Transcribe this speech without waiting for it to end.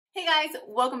Hey guys,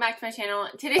 welcome back to my channel.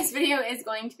 Today's video is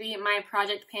going to be my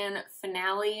Project Pan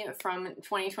finale from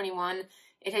 2021.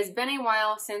 It has been a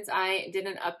while since I did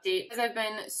an update because I've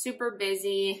been super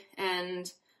busy and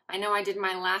I know I did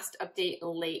my last update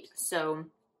late, so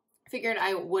I figured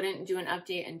I wouldn't do an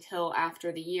update until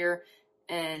after the year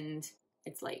and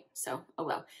it's late, so oh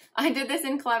well. I did this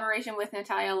in collaboration with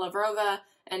Natalia and LAVROVA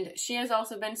and she has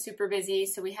also been super busy,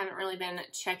 so we haven't really been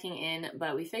checking in,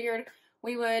 but we figured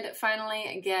we would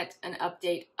finally get an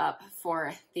update up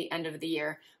for the end of the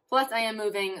year. Plus, I am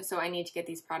moving, so I need to get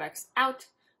these products out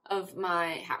of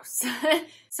my house.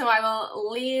 So I will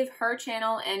leave her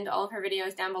channel and all of her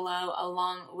videos down below,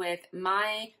 along with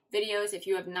my videos. If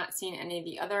you have not seen any of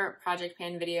the other Project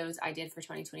Pan videos I did for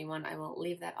 2021, I will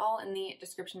leave that all in the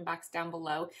description box down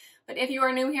below. But if you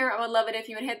are new here, I would love it if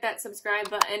you would hit that subscribe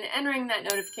button and ring that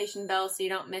notification bell so you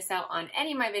don't miss out on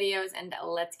any of my videos, and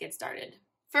let's get started.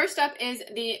 First up is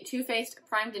the Too Faced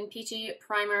Primed and Peachy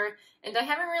Primer, and I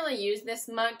haven't really used this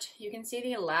much. You can see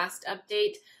the last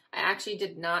update. I actually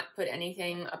did not put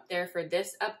anything up there for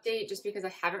this update just because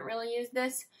I haven't really used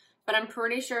this, but I'm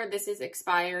pretty sure this is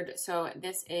expired, so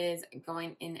this is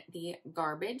going in the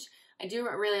garbage. I do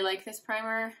really like this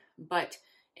primer, but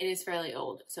it is fairly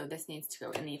old, so this needs to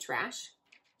go in the trash.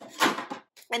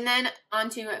 And then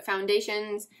onto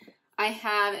foundations. I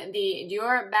have the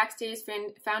Dior Backstage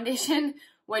Foundation,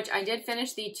 which I did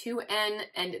finish the 2N,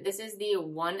 and this is the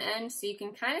 1N, so you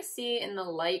can kind of see in the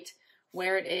light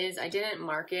where it is. I didn't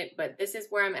mark it, but this is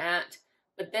where I'm at.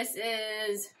 But this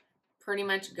is pretty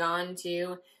much gone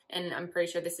too, and I'm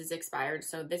pretty sure this is expired,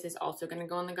 so this is also going to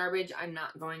go in the garbage. I'm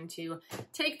not going to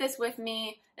take this with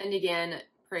me, and again,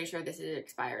 pretty sure this is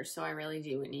expired, so I really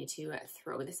do need to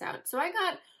throw this out. So I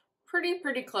got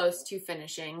pretty close to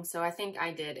finishing, so I think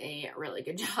I did a really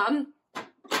good job.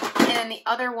 And the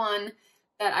other one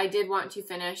that I did want to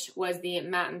finish was the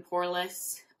Matte and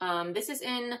Poreless. This is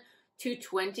in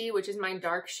 220, which is my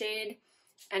dark shade,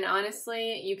 and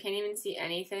honestly, you can't even see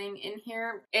anything in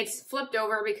here. It's flipped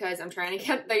over because I'm trying to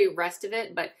get the rest of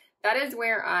it, but that is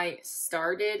where I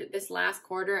started this last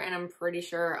quarter, and I'm pretty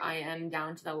sure I am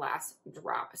down to the last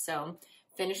drop. So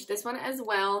finish this one as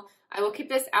well. I will keep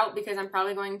this out because I'm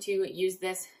probably going to use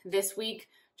this week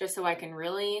just so I can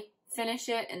really finish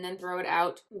it and then throw it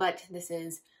out, but this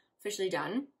is officially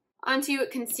done. Onto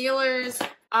concealers.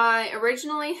 I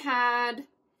originally had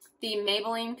the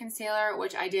Maybelline concealer,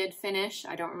 which I did finish.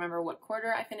 I don't remember what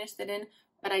quarter I finished it in,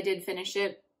 but I did finish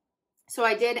it. So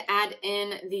I did add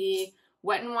in the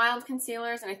Wet n Wild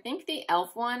concealers, and I think the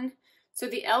e.l.f. one. So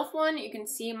the e.l.f. one, you can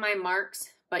see my marks,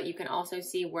 but you can also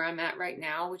see where I'm at right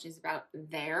now, which is about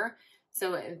there.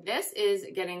 So this is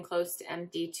getting close to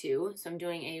empty too. So I'm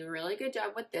doing a really good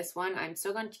job with this one. I'm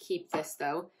still going to keep this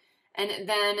though. And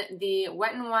then the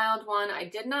Wet n Wild one, I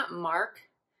did not mark,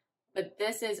 but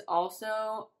this is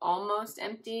also almost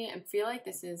empty. I feel like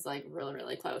this is like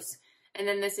really close. And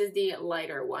then this is the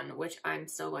lighter one, which I'm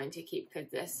still going to keep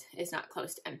because this is not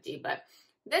close to empty, but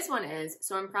this one is.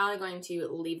 So I'm probably going to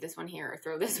leave this one here or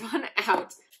throw this one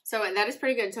out. So that is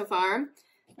pretty good so far.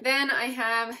 Then I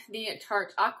have the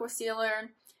Tarte Aqua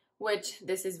Sealer, which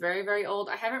this is very old.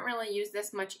 I haven't really used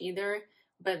this much either,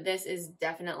 but this is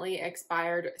definitely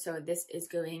expired, so this is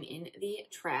going in the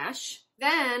trash.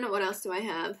 Then, what else do I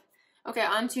have? Okay,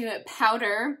 onto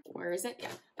powder. Where is it? Yeah.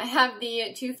 I have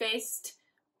the Too Faced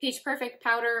Peach Perfect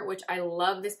powder, which I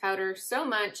love this powder so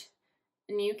much.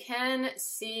 And you can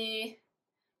see,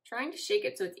 trying to shake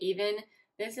it so it's even,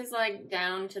 this is like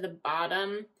down to the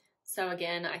bottom. So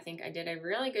again, I think I did a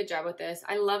really good job with this.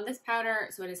 I love this powder,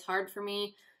 so it is hard for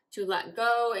me to let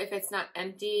go if it's not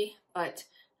empty, but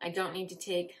I don't need to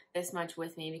take this much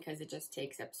with me because it just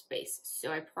takes up space.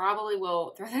 So I probably will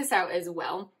throw this out as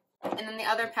well. And then the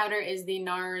other powder is the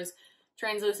NARS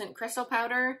Translucent Crystal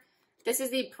Powder. This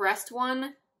is the pressed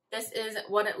one. This is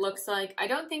what it looks like. I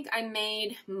don't think I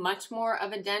made much more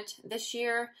of a dent this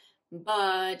year,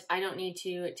 but I don't need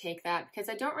to take that because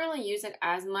I don't really use it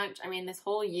as much. I mean, this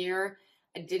whole year,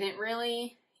 I didn't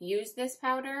really use this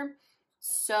powder.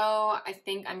 So I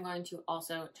think I'm going to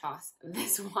also toss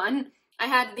this one. I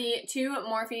had the two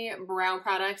Morphe brow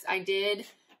products. I did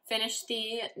finish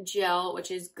the gel,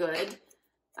 which is good.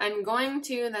 I'm going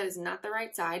to, that is not the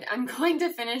right side, I'm going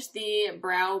to finish the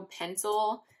brow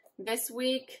pencil this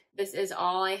week. This is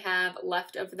all I have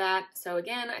left of that. So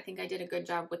again, I think I did a good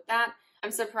job with that.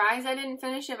 I'm surprised I didn't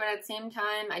finish it, but at the same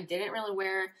time, I didn't really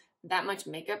wear that much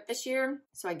makeup this year.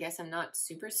 So I guess I'm not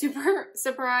super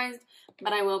surprised,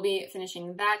 but I will be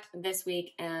finishing that this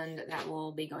week and that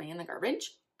will be going in the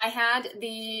garbage. I had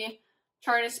the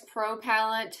Tarteist Pro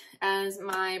palette as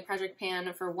my project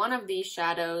pan for one of these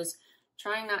shadows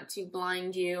trying not to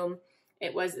blind you,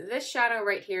 it was this shadow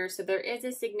right here. So there is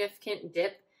a significant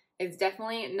dip. It's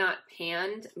definitely not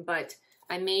panned, but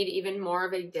I made even more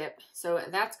of a dip, so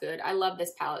that's good. I love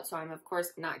this palette, so I'm of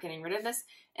course not getting rid of this.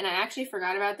 And I actually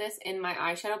forgot about this in my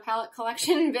eyeshadow palette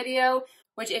collection video,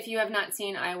 which if you have not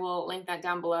seen, I will link that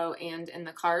down below and in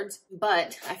the cards.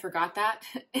 But I forgot that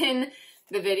in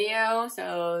the video,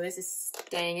 so this is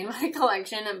staying in my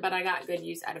collection, but I got good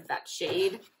use out of that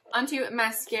shade. Onto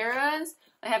mascaras.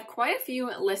 I have quite a few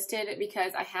listed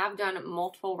because I have done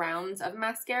multiple rounds of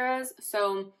mascaras.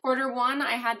 So quarter one,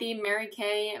 I had the Mary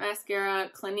Kay mascara,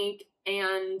 Clinique,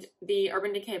 and the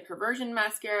Urban Decay Perversion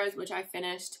mascaras, which I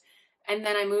finished. And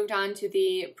then I moved on to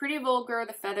the Pretty Vulgar,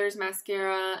 the Feathers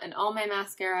mascara, an Almay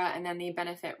mascara, and then the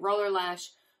Benefit Roller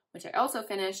Lash, which I also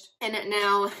finished. And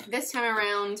now, this time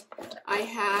around, I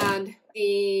had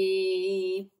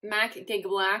the MAC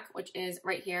Gigablack, which is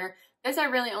right here. This I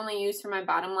really only use for my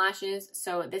bottom lashes,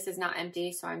 so this is not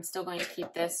empty, so I'm still going to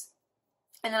keep this.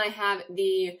 And then I have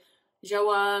the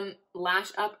Joa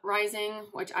Lash Up Rising,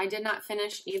 which I did not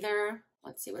finish either.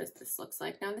 Let's see what this looks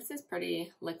like. Now, this is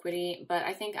pretty liquidy, but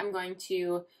I think I'm going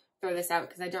to throw this out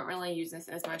because I don't really use this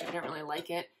as much. I don't really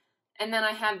like it. And then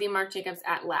I have the Marc Jacobs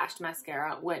at Lashd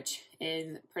mascara, which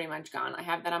is pretty much gone. I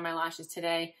have that on my lashes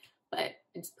today, but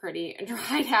it's pretty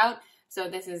dried out. So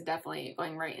this is definitely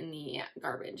going right in the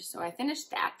garbage. So I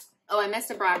finished that. Oh, I missed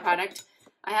a brow product.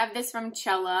 I have this from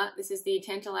Cella. This is the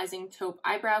Tantalizing Taupe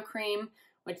Eyebrow Cream,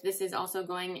 which this is also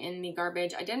going in the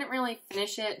garbage. I didn't really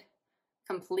finish it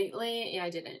completely. Yeah, I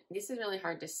didn't. This is really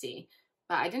hard to see.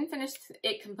 But I didn't finish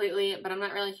it completely, but I'm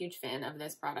not really a huge fan of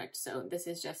this product. So this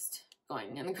is just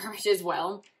going in the garbage as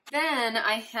well. Then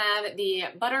I have the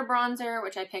Butter Bronzer,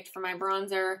 which I picked for my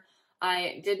bronzer.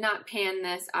 I did not pan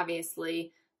this,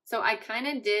 obviously. So I kind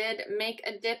of did make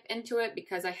a dip into it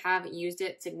because I have used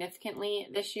it significantly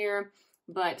this year,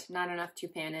 but not enough to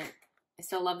pan it. I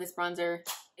still love this bronzer.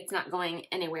 It's not going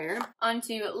anywhere.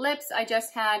 Onto lips, I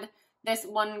just had this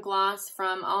one gloss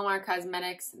from Alamar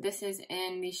Cosmetics. This is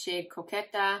in the shade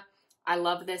Coqueta. I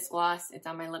love this gloss. It's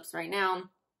on my lips right now.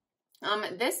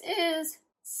 This is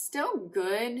still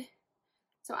good.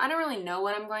 So I don't really know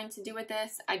what I'm going to do with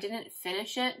this. I didn't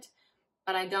finish it,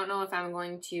 but I don't know if I'm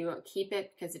going to keep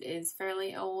it because it is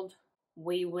fairly old.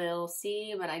 We will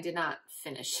see, but I did not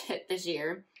finish it this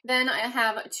year. Then I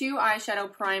have two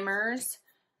eyeshadow primers.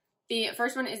 The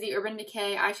first one is the Urban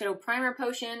Decay Eyeshadow Primer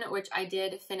Potion, which I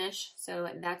did finish, so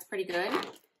that's pretty good.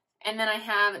 And then I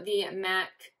have the MAC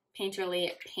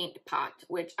Painterly Paint Pot,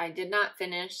 which I did not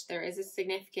finish. There is a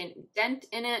significant dent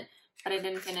in it, but I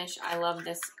didn't finish. I love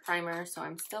this primer, so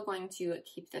I'm still going to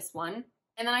keep this one.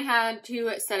 And then I had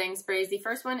two setting sprays. The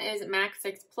first one is MAC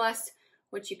 6 Plus,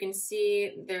 which you can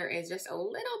see there is just a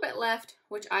little bit left,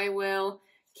 which I will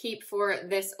keep for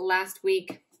this last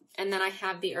week. And then I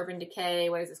have the Urban Decay,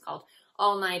 what is this called?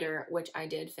 All Nighter, which I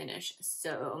did finish.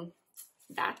 So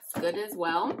that's good as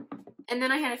well. And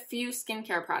then I had a few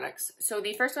skincare products. So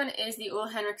the first one is the Ole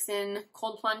Henriksen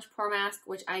Cold Plunge Pore Mask,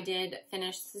 which I did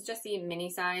finish. This is just the mini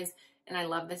size, and I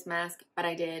love this mask, but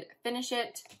I did finish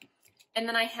it. And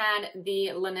then I had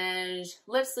the Laneige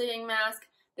Lip Sleeving Mask.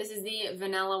 This is the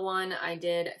vanilla one. I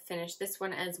did finish this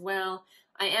one as well.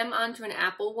 I am onto an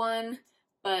apple one,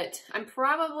 but I'm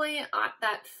probably at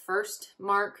that first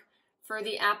mark for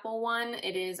the apple one.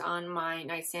 It is on my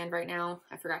nightstand right now.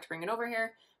 I forgot to bring it over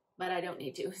here, but I don't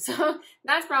need to. So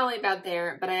that's probably about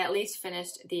there, but I at least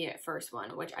finished the first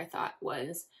one, which I thought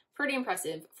was pretty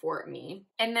impressive for me.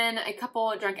 And then a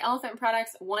couple Drunk Elephant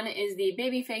products. One is the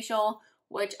Baby Facial,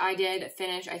 which I did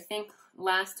finish, I think,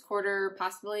 last quarter,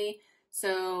 possibly.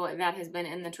 So that has been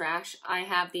in the trash. I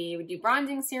have the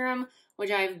debronzing serum,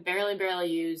 which I've barely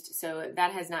used, so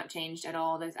that has not changed at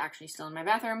all. That's actually still in my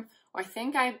bathroom. Or I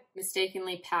think I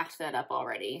mistakenly packed that up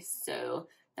already, so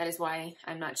that is why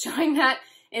I'm not showing that.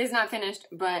 It is not finished,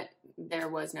 but there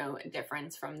was no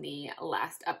difference from the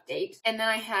last update. And then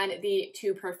I had the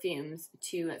two perfumes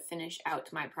to finish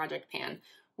out my project pan.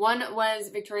 One was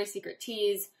Victoria's Secret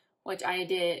Tease, which I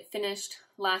did finished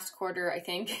last quarter, I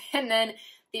think. And then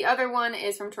the other one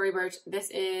is from Tory Burch.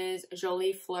 This is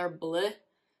Jolie Fleur Bleu.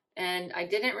 And I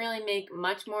didn't really make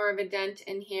much more of a dent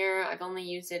in here. I've only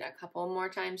used it a couple more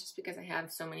times just because I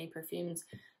have so many perfumes.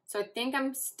 So I think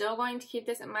I'm still going to keep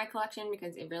this in my collection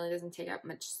because it really doesn't take up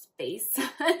much space.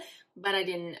 But I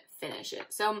didn't finish it.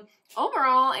 So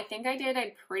overall, I think I did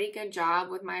a pretty good job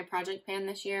with my project pan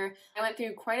this year. I went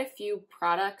through quite a few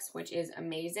products, which is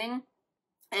amazing.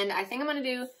 And I think I'm going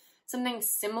to do something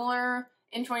similar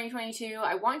in 2022.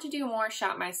 I want to do more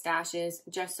Shop My Stashes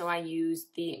just so I use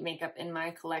the makeup in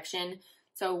my collection.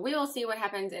 So we will see what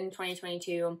happens in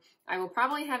 2022. I will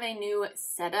probably have a new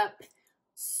setup,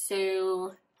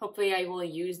 so hopefully I will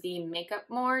use the makeup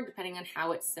more depending on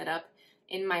how it's set up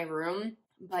in my room,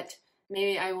 but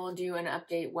maybe I will do an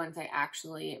update once I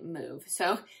actually move.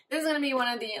 So this is going to be one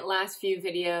of the last few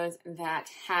videos that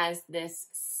has this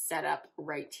setup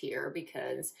right here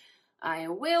because I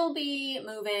will be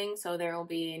moving, so there will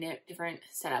be a different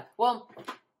setup. Well,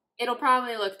 it'll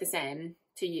probably look the same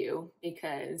to you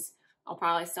because I'll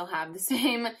probably still have the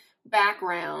same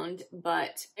background,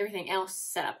 but everything else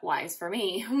setup-wise for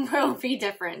me will be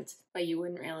different, but you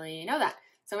wouldn't really know that.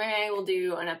 So maybe I will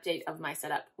do an update of my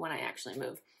setup when I actually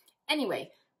move.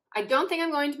 Anyway, I don't think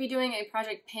I'm going to be doing a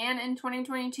project pan in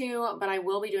 2022, but I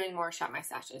will be doing more Shop My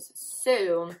Stashes.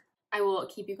 So I will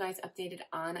keep you guys updated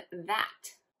on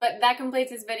that. But that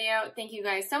completes this video. Thank you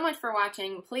guys so much for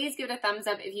watching. Please give it a thumbs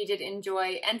up if you did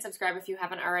enjoy and subscribe if you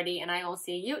haven't already, and I will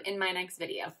see you in my next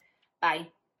video.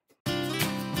 Bye.